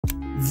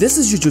This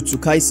is Jujutsu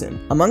Kaisen,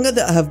 a manga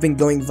that have been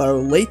going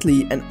viral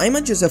lately, and I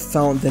might just have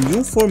found the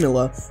new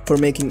formula for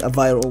making a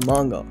viral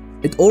manga.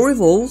 It all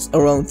revolves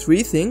around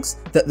three things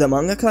that the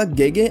mangaka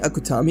Gege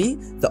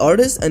Akutami, the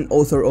artist and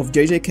author of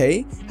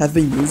JJK, have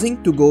been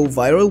using to go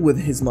viral with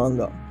his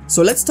manga.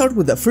 So let's start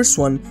with the first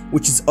one,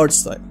 which is art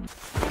style.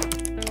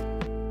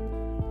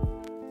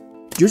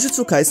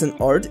 Jujutsu Kaisen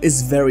art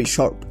is very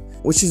sharp,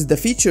 which is the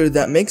feature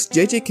that makes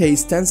JJK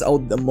stands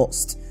out the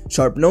most.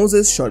 Sharp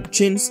noses, sharp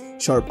chins,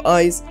 sharp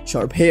eyes,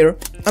 sharp hair.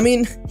 I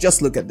mean,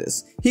 just look at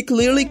this. He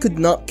clearly could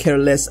not care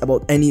less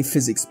about any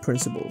physics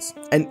principles.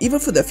 And even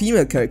for the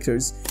female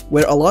characters,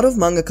 where a lot of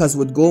mangakas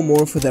would go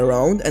more for the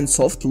round and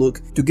soft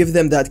look to give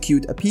them that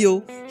cute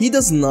appeal, he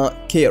does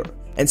not care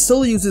and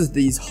still uses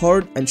these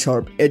hard and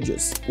sharp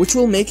edges, which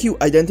will make you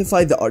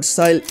identify the art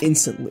style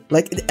instantly.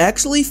 Like, it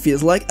actually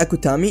feels like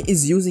Akutami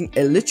is using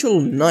a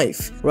literal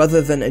knife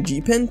rather than a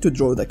G-pen to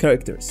draw the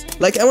characters.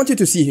 Like, I want you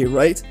to see here,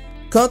 right?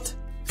 Cut,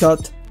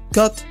 cut,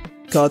 cut,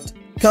 cut,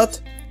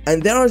 cut,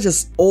 and there are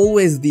just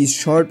always these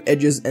sharp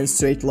edges and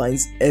straight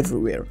lines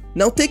everywhere.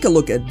 Now take a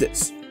look at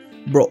this.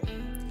 Bro,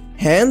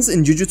 hands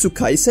in Jujutsu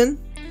Kaisen?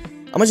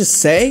 I'ma just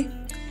say,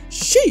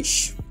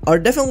 sheesh, are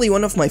definitely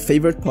one of my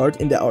favorite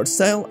part in the art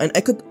style, and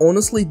I could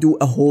honestly do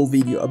a whole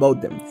video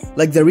about them.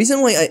 Like, the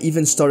reason why I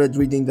even started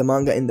reading the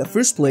manga in the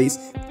first place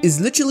is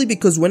literally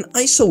because when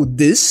I saw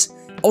this,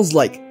 I was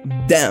like,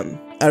 damn,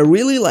 I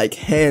really like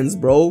hands,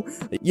 bro.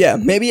 Yeah,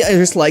 maybe I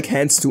just like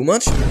hands too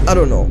much, I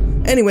don't know.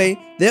 Anyway,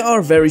 they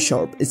are very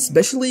sharp,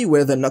 especially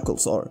where the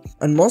knuckles are,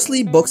 and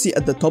mostly boxy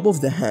at the top of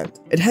the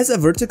hand. It has a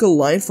vertical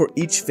line for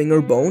each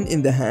finger bone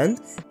in the hand,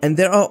 and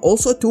there are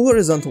also two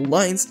horizontal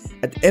lines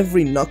at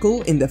every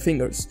knuckle in the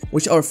fingers,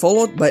 which are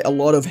followed by a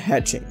lot of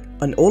hatching.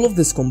 And all of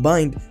this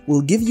combined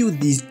will give you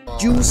these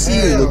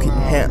juicy looking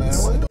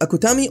hands.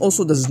 Akutami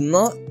also does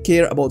not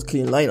care about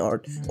clean line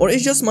art, or it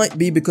just might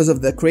be because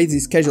of the crazy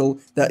schedule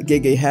that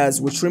Gege has,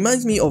 which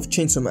reminds me of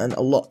Chainsaw Man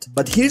a lot.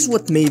 But here's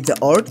what made the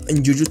art in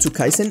Jujutsu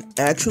Kaisen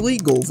actually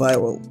go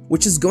viral,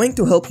 which is going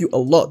to help you a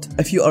lot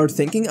if you are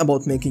thinking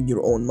about making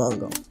your own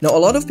manga. Now, a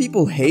lot of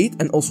people hate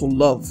and also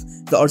love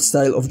the art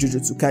style of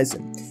Jujutsu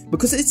Kaisen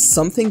because it's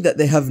something that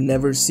they have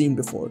never seen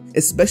before,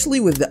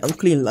 especially with the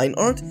unclean line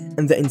art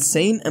and the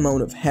insane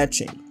amount of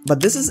hatching. But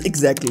this is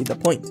exactly the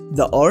point.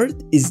 The art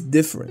is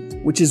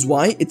different, which is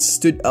why it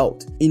stood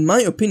out. In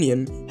my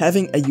opinion,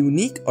 having a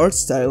unique art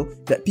style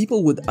that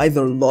people would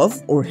either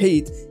love or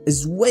hate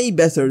is way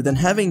better than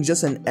having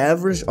just an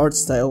average art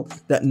style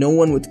that no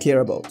one would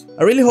care about.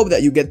 I really hope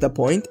that you get the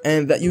point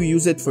and that you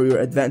use it for your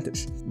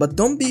advantage. But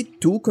don't be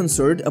too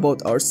concerned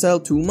about art style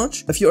too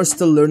much if you are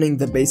still learning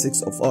the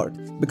basics of art,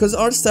 because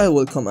art style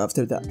will come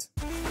after that.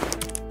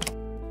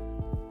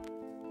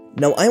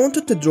 Now, I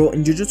wanted to draw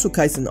in Jujutsu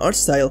Kaisen art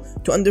style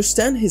to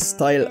understand his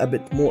style a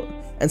bit more,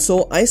 and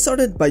so I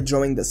started by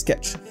drawing the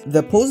sketch.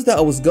 The pose that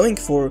I was going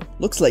for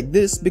looks like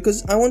this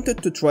because I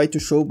wanted to try to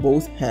show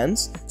both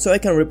hands so I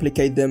can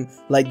replicate them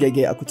like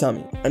Gege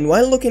Akutami. And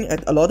while looking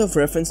at a lot of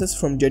references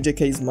from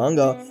JJK's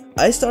manga,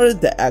 I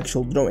started the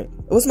actual drawing.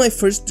 It was my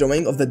first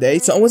drawing of the day,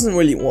 so I wasn't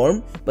really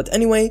warm, but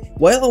anyway,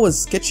 while I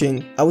was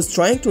sketching, I was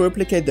trying to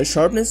replicate the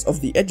sharpness of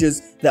the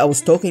edges that I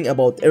was talking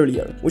about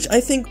earlier, which I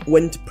think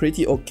went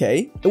pretty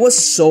okay. It was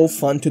so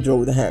fun to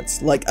draw the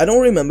hands. Like, I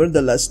don't remember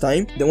the last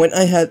time that when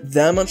I had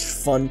that much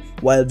fun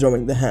while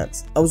drawing the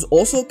hands. I was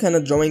also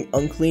kinda drawing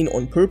unclean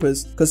on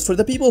purpose, because for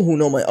the people who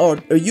know my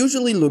art, it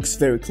usually looks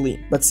very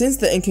clean. But since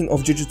the inking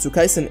of Jujutsu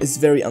Kaisen is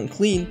very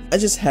unclean, I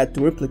just had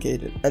to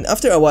replicate it. And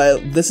after a while,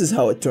 this is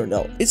how it turned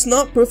out. It's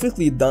not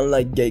perfectly done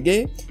like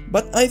Gege,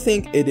 but I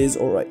think it is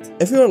alright.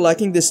 If you are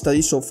liking this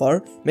study so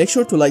far, make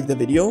sure to like the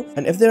video,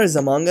 and if there is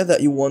a manga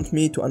that you want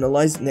me to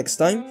analyze next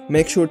time,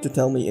 make sure to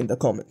tell me in the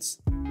comments.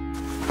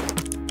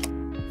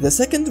 The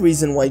second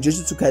reason why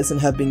Jujutsu Kaisen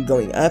have been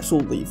going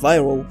absolutely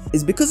viral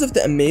is because of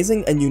the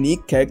amazing and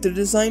unique character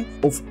design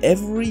of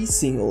every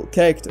single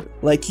character.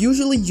 Like,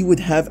 usually you would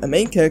have a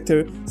main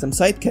character, some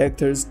side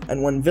characters,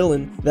 and one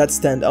villain that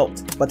stand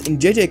out. But in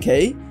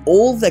JJK,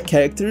 all the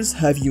characters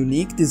have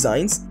unique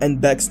designs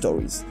and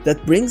backstories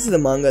that brings the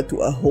manga to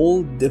a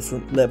whole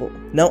different level.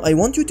 Now, I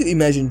want you to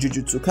imagine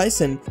Jujutsu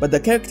Kaisen, but the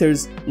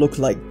characters look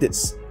like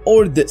this,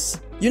 or this.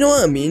 You know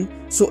what I mean?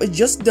 So it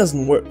just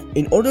doesn't work.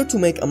 In order to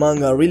make a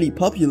manga really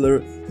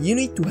popular, you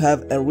need to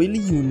have a really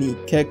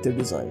unique character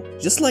design,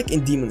 just like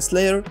in Demon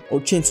Slayer or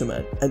Chainsaw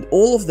Man, and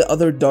all of the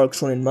other dark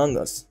shonen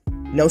mangas.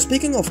 Now,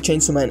 speaking of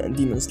Chainsaw Man and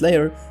Demon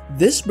Slayer,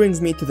 this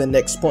brings me to the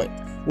next point,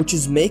 which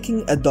is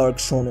making a dark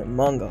shonen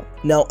manga.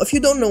 Now, if you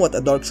don't know what a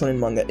dark shonen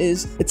manga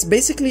is, it's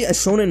basically a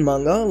shonen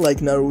manga like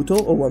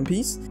Naruto or One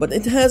Piece, but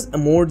it has a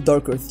more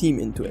darker theme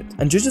into it.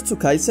 And Jujutsu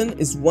Kaisen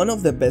is one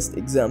of the best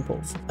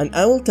examples. And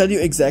I will tell you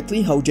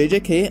exactly how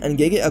JJK and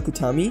Gege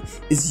Akutami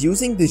is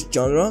using this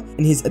genre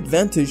in his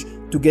advantage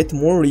to get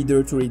more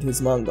readers to read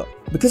his manga.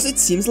 Because it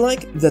seems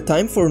like the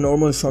time for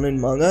normal shonen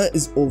manga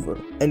is over,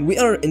 and we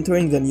are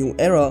entering the new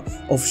era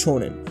of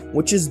shonen,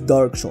 which is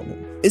dark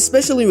shonen.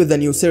 especially with the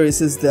new series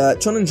that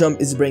Shonen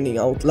Jump is bringing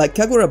out, like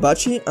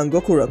Kagurabachi and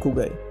Goku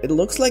Rakugai. It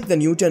looks like the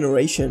new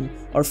generation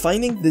are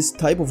finding this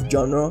type of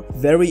genre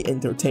very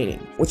entertaining,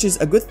 which is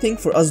a good thing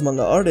for us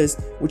manga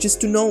artists, which is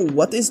to know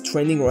what is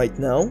trending right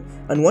now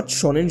and what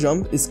Shonen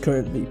Jump is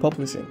currently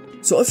publishing.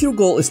 So if your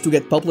goal is to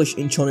get published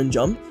in Shonen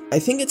Jump, I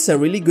think it's a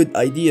really good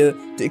idea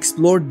to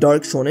explore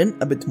dark shonen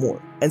a bit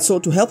more. And so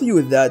to help you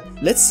with that,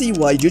 let's see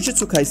why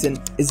Jujutsu Kaisen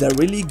is a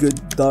really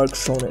good dark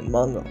shonen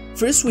manga.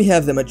 First, we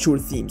have the mature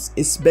themes,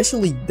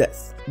 especially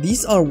death.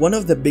 These are one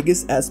of the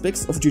biggest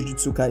aspects of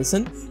Jujutsu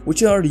Kaisen,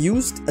 which are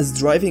used as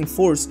driving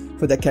force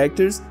for the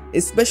characters,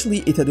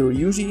 especially Itadori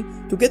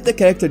Yuji, to get the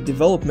character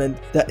development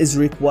that is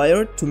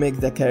required to make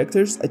the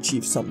characters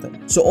achieve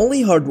something. So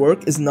only hard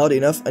work is not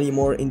enough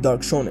anymore in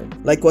dark shonen,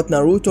 like what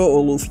Naruto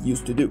or Luffy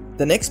used to do.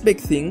 The next big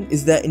thing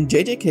is that in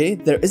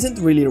JJK there isn't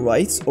really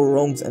rights or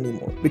wrongs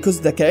anymore, because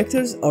the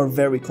characters are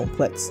very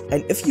complex,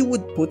 and if you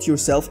would put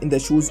yourself in the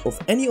shoes of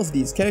any of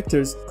these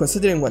characters,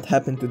 considering what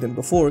happened to them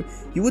before,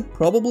 you would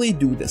probably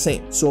do the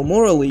same. So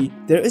morally,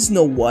 there is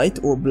no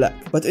white or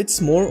black, but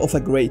it's more of a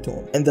gray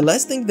tone. And the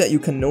last thing that you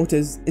can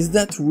notice is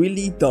that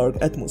really dark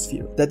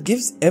atmosphere that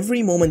gives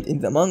every moment in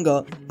the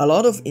manga a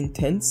lot of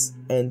intense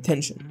and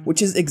tension,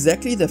 which is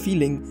exactly the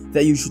feeling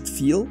that you should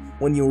feel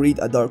when you read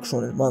a dark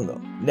shonen manga.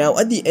 Now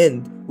at the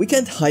end, we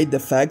can't hide the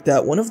fact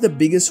that one of the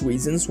biggest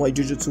reasons why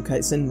Jujutsu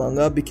Kaisen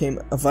manga became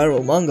a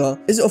viral manga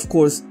is of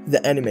course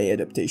the anime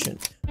adaptation.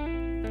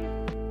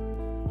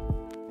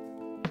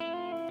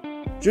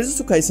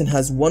 Jujutsu Kaisen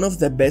has one of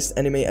the best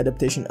anime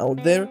adaptation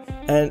out there,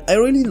 and I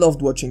really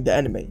loved watching the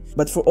anime.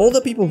 But for all the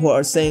people who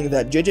are saying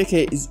that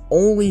JJK is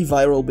only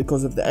viral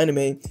because of the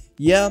anime,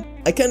 yeah,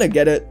 I kinda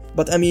get it,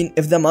 but I mean,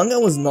 if the manga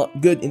was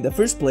not good in the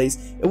first place,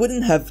 it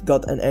wouldn't have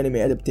got an anime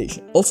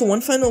adaptation. Also,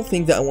 one final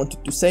thing that I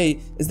wanted to say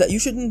is that you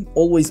shouldn't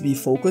always be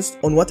focused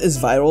on what is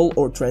viral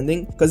or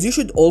trending, because you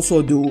should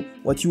also do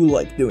what you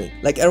like doing.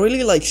 Like, I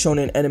really like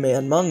shonen anime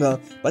and manga,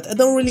 but I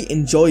don't really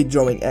enjoy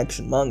drawing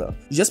action manga,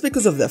 just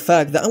because of the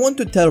fact that I want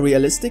to tell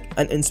realistic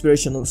and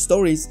inspirational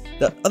stories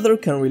that others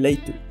can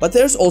relate to. But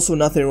there's also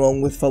nothing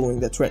wrong with following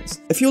the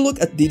trends. If you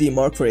look at DD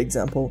Mark, for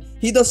example,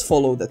 he does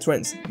follow the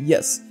trends,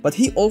 yes, but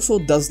he also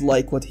does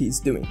like what he's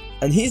doing,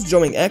 and he's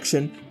drawing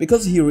action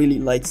because he really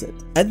likes it.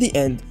 At the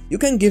end, you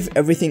can give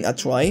everything a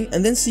try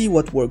and then see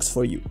what works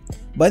for you.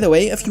 By the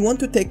way, if you want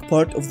to take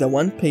part of the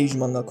one-page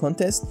manga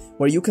contest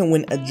where you can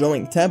win a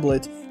drawing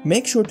tablet,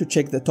 make sure to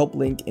check the top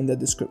link in the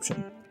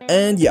description.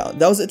 And yeah,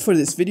 that was it for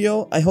this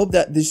video. I hope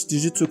that this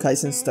Jujutsu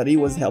Kaisen study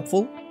was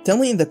helpful. Tell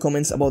me in the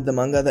comments about the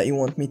manga that you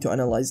want me to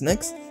analyze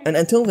next, and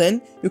until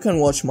then, you can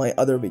watch my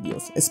other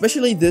videos,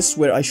 especially this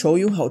where I show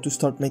you how to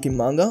start making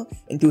manga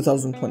in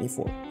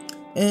 2024.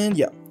 And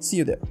yeah, see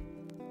you there.